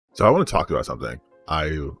So I want to talk about something.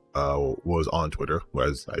 I was on Twitter,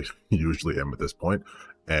 as I usually am at this point,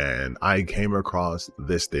 and I came across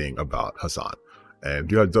this thing about Hassan.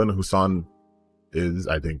 And you guys don't know who Hassan is.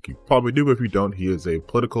 I think you probably do, but if you don't, he is a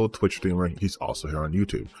political Twitch streamer. He's also here on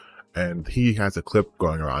YouTube. And he has a clip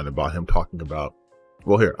going around about him talking about,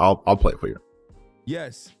 well, here, I'll play it for you.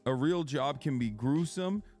 Yes, a real job can be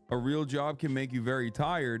gruesome. A real job can make you very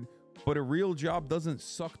tired, but a real job doesn't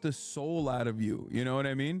suck the soul out of you. You know what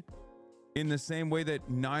I mean? In the same way that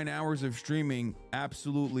 9 hours of streaming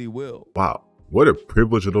absolutely will. Wow, what a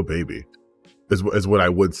privileged little baby is what I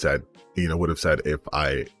would have said if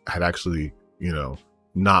I had actually,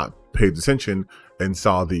 not paid attention and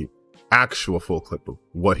saw the actual full clip of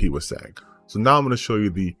what he was saying. So now I'm going to show you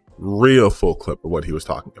the real full clip of what he was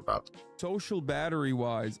talking about. Social battery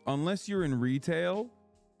wise, unless you're in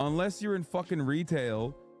fucking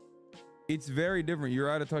retail, it's very different. You're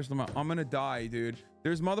out of touch. I'm gonna die, dude.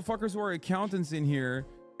 There's motherfuckers who are accountants in here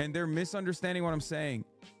and they're misunderstanding what I'm saying.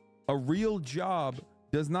 A real job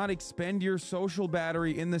does not expend your social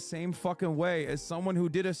battery in the same fucking way as someone who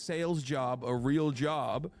did a sales job, a real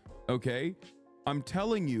job. Okay, I'm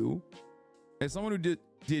telling you, as someone who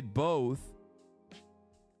did both,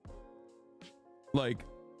 like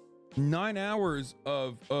 9 hours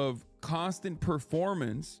of constant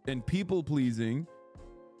performance and people pleasing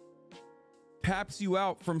taps you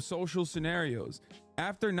out from social scenarios.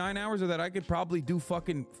 After 9 hours of that, I could probably do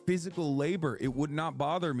fucking physical labor. It would not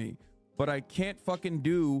bother me, but I can't fucking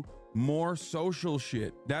do more social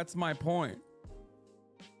shit. That's my point.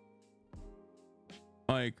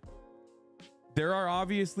 Like, there are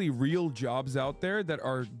obviously real jobs out there that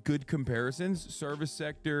are good comparisons. Service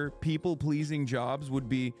sector, people pleasing jobs would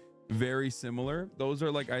be very similar. Those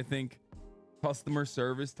are like, I think, customer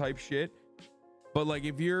service type shit. But like,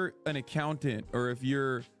 if you're an accountant or if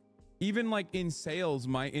you're even like in sales,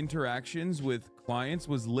 my interactions with clients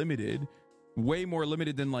was limited, way more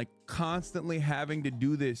limited than like constantly having to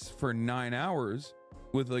do this for 9 hours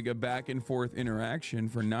with like a back and forth interaction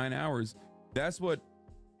for 9 hours. That's what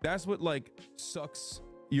like sucks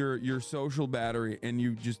your social battery and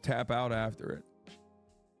you just tap out after it.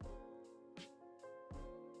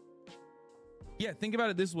 Yeah, think about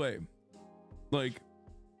it this way. Like,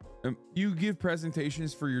 you give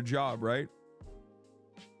presentations for your job, right?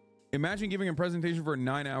 Imagine giving a presentation for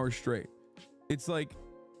 9 hours straight. It's like,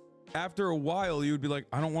 after a while, you would be like,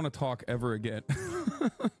 I don't want to talk ever again.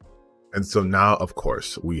 And so now, of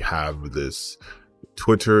course, we have this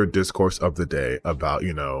Twitter discourse of the day about,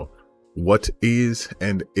 what is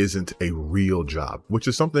and isn't a real job, which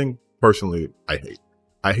is something personally I hate.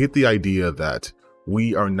 I hate the idea that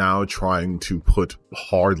we are now trying to put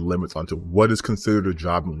hard limits onto what is considered a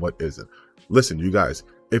job and what isn't. Listen, you guys,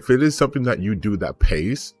 if it is something that you do that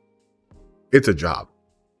pays, it's a job.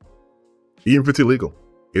 Even if it's illegal,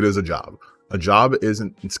 it is a job. A job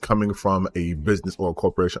it's coming from a business or a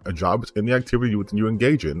corporation. A job is any activity you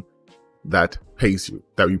engage in that pays you,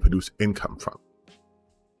 that you produce income from.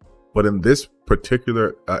 But in this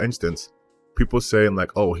particular instance, people saying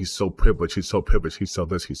like, oh, he's so privileged, he's so privileged, he's so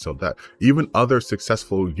this, he's so that. Even other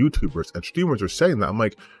successful YouTubers and streamers are saying that. I'm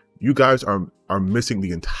like, you guys are missing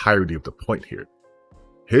the entirety of the point here.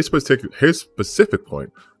 His specific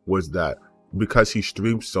point was that because he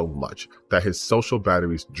streams so much, that his social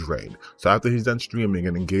battery's drained. So after he's done streaming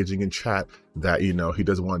and engaging in chat, that, he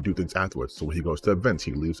doesn't want to do things afterwards. So when he goes to events,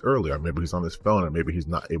 he leaves early, or maybe he's on his phone, or maybe he's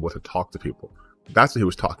not able to talk to people. That's what he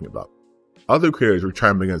was talking about. Other creators were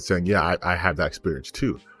chiming in and saying, yeah, I had that experience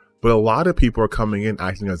too. But a lot of people are coming in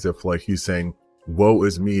acting as if like he's saying, woe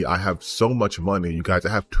is me, I have so much money. You guys, I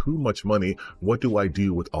have too much money. What do I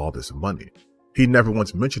do with all this money? He never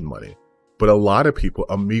once mentioned money. But a lot of people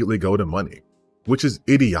immediately go to money, which is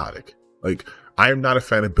idiotic. Like, I am not a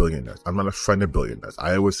fan of billionaires. I'm not a friend of billionaires.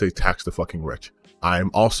 I always say tax the fucking rich. I am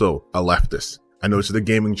also a leftist. I know this is a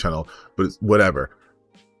gaming channel, but it's whatever.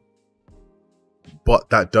 But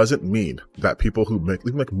that doesn't mean that people who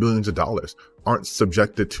make millions of dollars aren't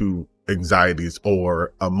subjected to anxieties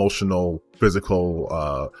or emotional,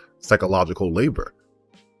 physical, psychological labor.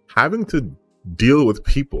 Having to deal with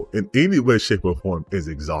people in any way, shape, or form is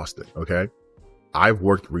exhausting, okay? I've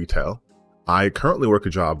worked retail. I currently work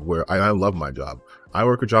a job where I love my job. I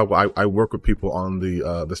work a job where I work with people on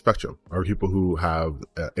the spectrum, or people who have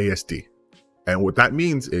ASD. And what that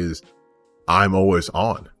means is I'm always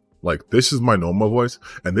on. Like, this is my normal voice,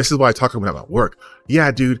 and this is why I talk when I'm at work.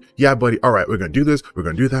 Yeah, dude. Yeah, buddy. All right, we're going to do this. We're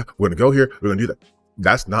going to do that. We're going to go here. We're going to do that.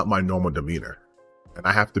 That's not my normal demeanor. And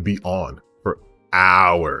I have to be on for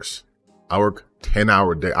hours. I work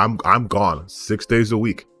 10-hour day. I'm gone 6 days a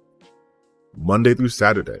week, Monday through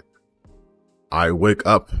Saturday. I wake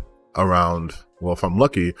up around, well, if I'm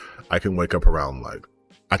lucky, I can wake up around like,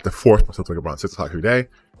 at the fourth, myself wake up around 6 o'clock every day.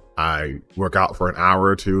 I work out for an hour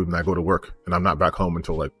or two, and I go to work, and I'm not back home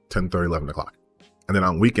until like 10:30, 11 o'clock. And then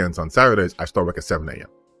on weekends, on Saturdays, I start work at 7 a.m.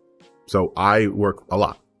 So I work a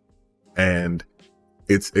lot, and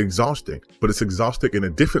it's exhausting, but it's exhausting in a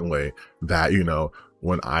different way that, you know,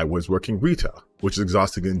 when I was working retail, which is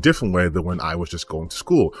exhausting in a different way than when I was just going to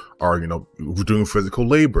school or, you know, doing physical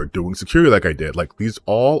labor, doing security like I did. Like, these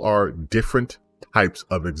all are different types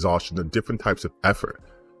of exhaustion and different types of effort,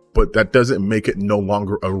 but that doesn't make it no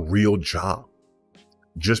longer a real job.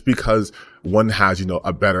 Just because one has, you know,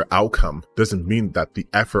 a better outcome doesn't mean that the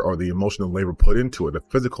effort or the emotional labor put into it, the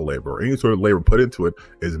physical labor or any sort of labor put into it,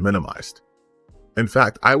 is minimized. In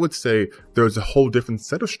fact, I would say there's a whole different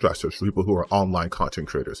set of stressors for people who are online content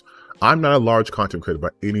creators. I'm not a large content creator by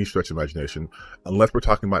any stretch of imagination, unless we're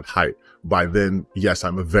talking about height. By then, yes,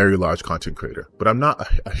 I'm a very large content creator, but I'm not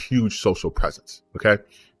a huge social presence, okay?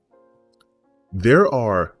 There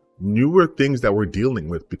are newer things that we're dealing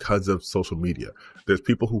with because of social media. There's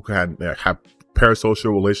people who can have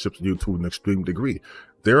parasocial relationships with you to an extreme degree.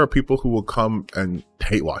 There are people who will come and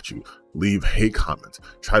hate watch you, leave hate comments,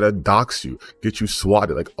 try to dox you, get you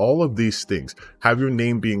swatted. Like, all of these things, have your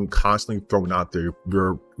name being constantly thrown out there,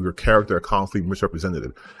 your character constantly misrepresented.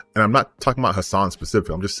 And I'm not talking about Hasan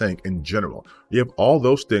specifically. I'm just saying in general, you have all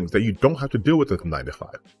those things that you don't have to deal with a 9 to 5,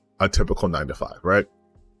 a typical 9 to 5, right?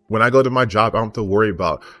 When I go to my job, I don't have to worry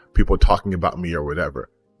about people talking about me or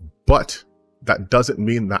whatever. But that doesn't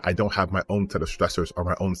mean that I don't have my own set of stressors or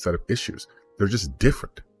my own set of issues. They're just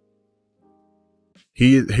different.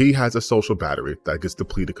 He has a social battery that gets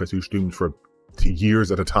depleted because he streams for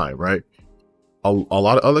years at a time, right? A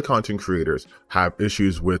lot of other content creators have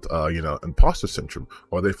issues with, you know, imposter syndrome,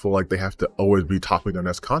 or they feel like they have to always be topping their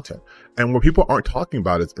next content. And what people aren't talking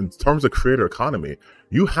about is, in terms of creator economy,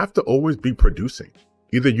 you have to always be producing.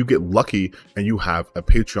 Either you get lucky and you have a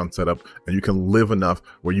Patreon set up and you can live enough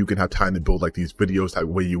where you can have time to build like these videos that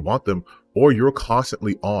way you want them, or you're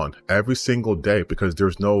constantly on every single day because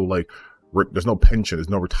there's no like, there's no pension, there's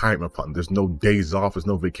no retirement fund, there's no days off, there's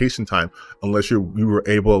no vacation time unless you were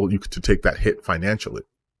able to take that hit financially.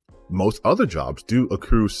 Most other jobs do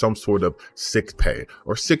accrue some sort of sick pay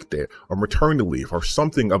or sick day or maternity leave or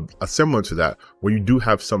something similar to that, where you do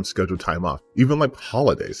have some scheduled time off, even like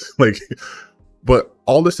holidays. Like, but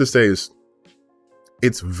all this to say is,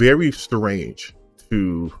 it's very strange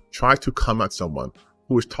to try to come at someone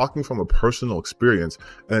who is talking from a personal experience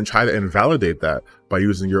and then try to invalidate that by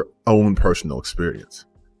using your own personal experience.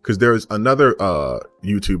 Because there's another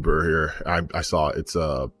YouTuber here I saw, it's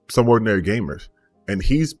Some Ordinary Gamers, and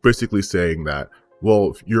he's basically saying that,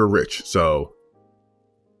 well, you're rich, so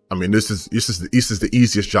I mean, this is the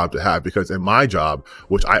easiest job to have, because in my job,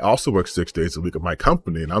 which I also work 6 days a week at my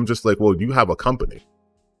company, and I'm just like, well, you have a company.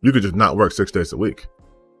 You could just not work 6 days a week.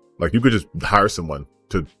 Like, you could just hire someone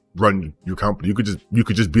to run your company. You could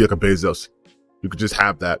just be like a Bezos. You could just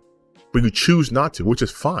have that, but you choose not to, which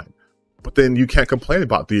is fine. But then you can't complain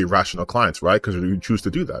about the irrational clients, right? Because you choose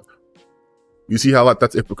to do that. You see how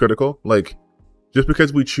that's hypocritical? Like, just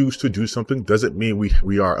because we choose to do something doesn't mean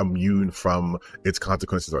we are immune from its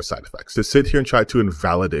consequences or side effects. To sit here and try to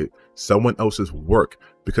invalidate someone else's work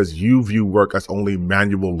because you view work as only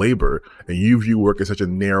manual labor and you view work as such a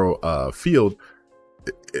narrow field,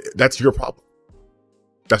 that's your problem.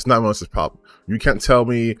 That's not anyone else's problem. You can't tell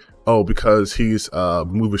me, oh, because he's a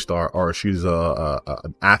movie star or she's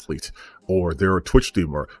an athlete or they're a Twitch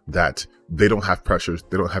streamer, that they don't have pressures,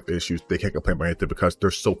 they don't have issues, they can't complain about anything because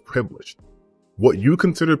they're so privileged. What you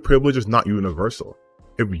consider privilege is not universal.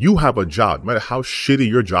 If you have a job, no matter how shitty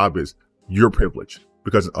your job is, you're privileged.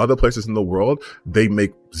 Because in other places in the world, they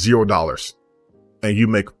make $0 and you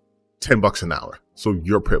make $10 an hour. So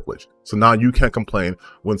you're privileged. So now you can't complain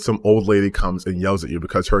when some old lady comes and yells at you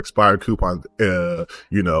because her expired coupon,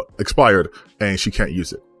 expired and she can't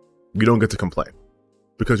use it. You don't get to complain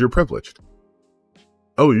because you're privileged.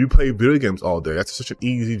 Oh, you play video games all day. That's such an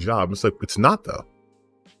easy job. It's like, it's not though.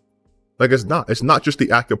 Like, it's not just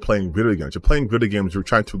the act of playing video games. You're playing video games, you're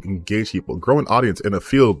trying to engage people, grow an audience in a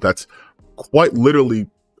field that's quite literally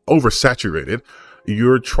oversaturated.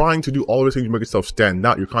 You're trying to do all these things to make yourself stand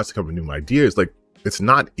out. You're constantly coming with new ideas. Like, it's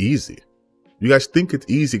not easy. You guys think it's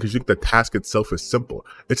easy because you think the task itself is simple.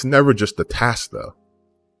 It's never just the task though,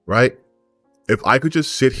 right? If I could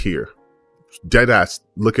just sit here, dead ass,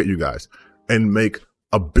 look at you guys and make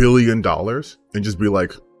 $1 billion and just be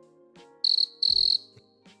like,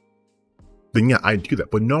 then yeah, I do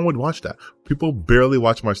that. But no one would watch that. People barely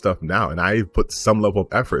watch my stuff now, and I put some level of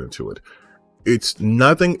effort into it. It's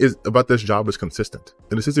nothing is about this job is consistent.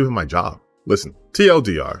 And this isn't even my job. Listen,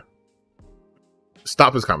 TLDR.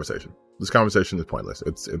 Stop this conversation. This conversation is pointless.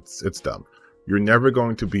 It's dumb. You're never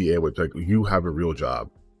going to be able to, like, you have a real job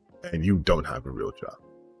and you don't have a real job.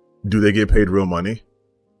 Do they get paid real money?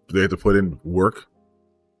 Do they have to put in work?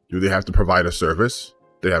 Do they have to provide a service?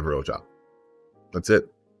 They have a real job. That's it.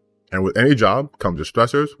 And with any job comes your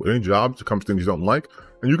stressors. With any job comes things you don't like,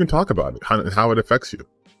 and you can talk about it, how it affects you.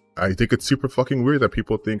 I think it's super fucking weird that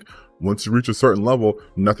people think once you reach a certain level,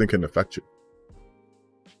 nothing can affect you.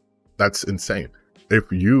 That's insane.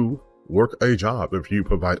 If you work a job, if you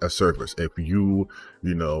provide a service, if you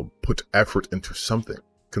put effort into something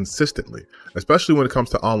consistently, especially when it comes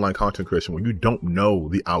to online content creation, when you don't know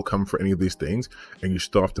the outcome for any of these things and you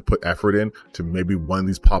still have to put effort in to maybe one of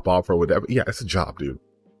these pop off or whatever. Yeah, it's a job, dude.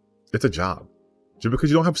 It's a job. Just because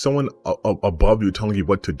you don't have someone above you telling you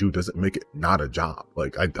what to do doesn't make it not a job.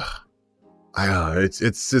 Like this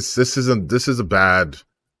is a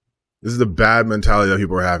bad mentality that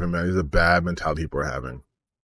people are having, man. This is a bad mentality people are having.